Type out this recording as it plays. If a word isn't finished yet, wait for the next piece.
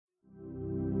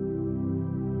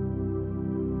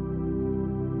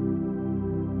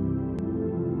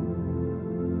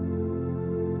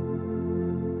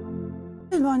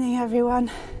Good morning everyone.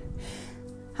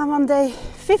 I'm on day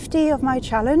 50 of my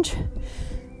challenge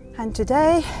and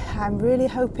today I'm really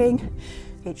hoping,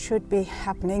 it should be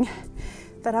happening,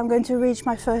 that I'm going to reach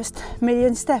my first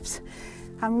 1,000,000 steps.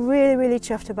 I'm really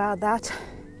chuffed about that.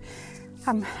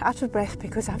 I'm out of breath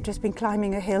because I've just been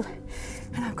climbing a hill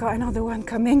and I've got another one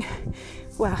coming.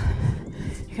 Well,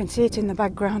 you can see it in the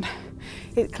background.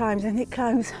 It climbs and it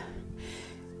climbs.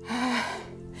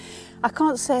 I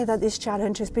can't say that this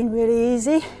challenge has been really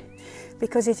easy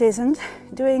because it isn't.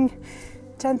 Doing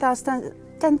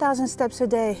 10,000 steps a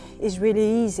day is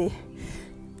really easy.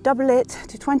 Double it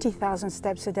to 20,000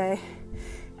 steps a day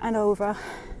and over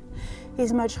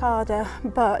is much harder,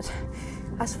 but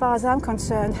as far as I'm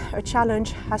concerned, a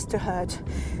challenge has to hurt,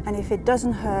 and if it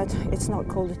doesn't hurt, it's not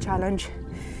called a challenge.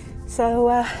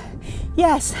 So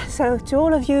yes, so to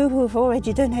all of you who've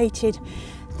already donated,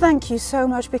 thank you so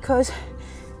much, because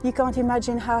you can't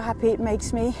imagine how happy it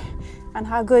makes me and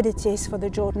how good it is for the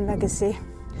Jordan legacy,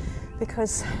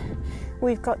 because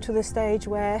we've got to the stage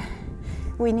where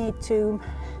we need to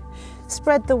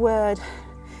spread the word,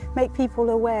 make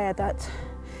people aware that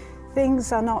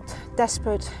things are not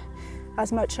desperate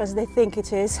as much as they think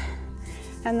it is,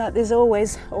 and that there's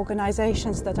always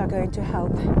organizations that are going to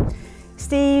help.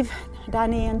 Steve,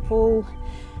 Danny and Paul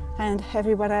and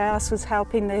everyone else who's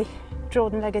helping the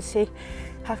Jordan legacy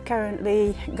have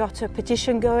currently got a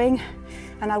petition going,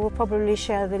 and I will probably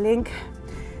share the link,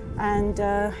 and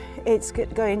it's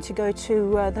going to go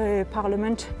to the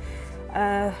Parliament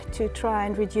to try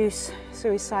and reduce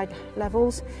suicide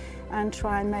levels and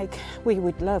try and make, we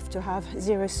would love to have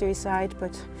zero suicide,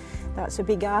 but that's a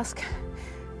big ask.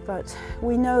 But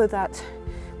we know that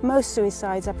most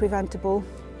suicides are preventable,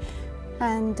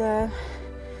 and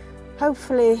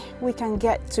hopefully we can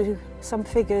get to some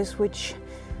figures which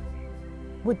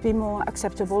would be more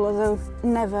acceptable, although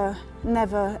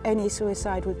never any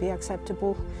suicide would be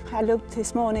acceptable. I looked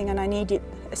this morning and I needed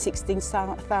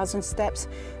 16,000 steps,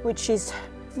 which is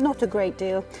not a great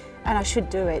deal, and I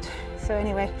should do it. So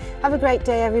anyway, have a great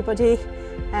day everybody,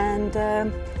 and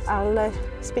I'll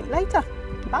speak later.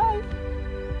 Bye.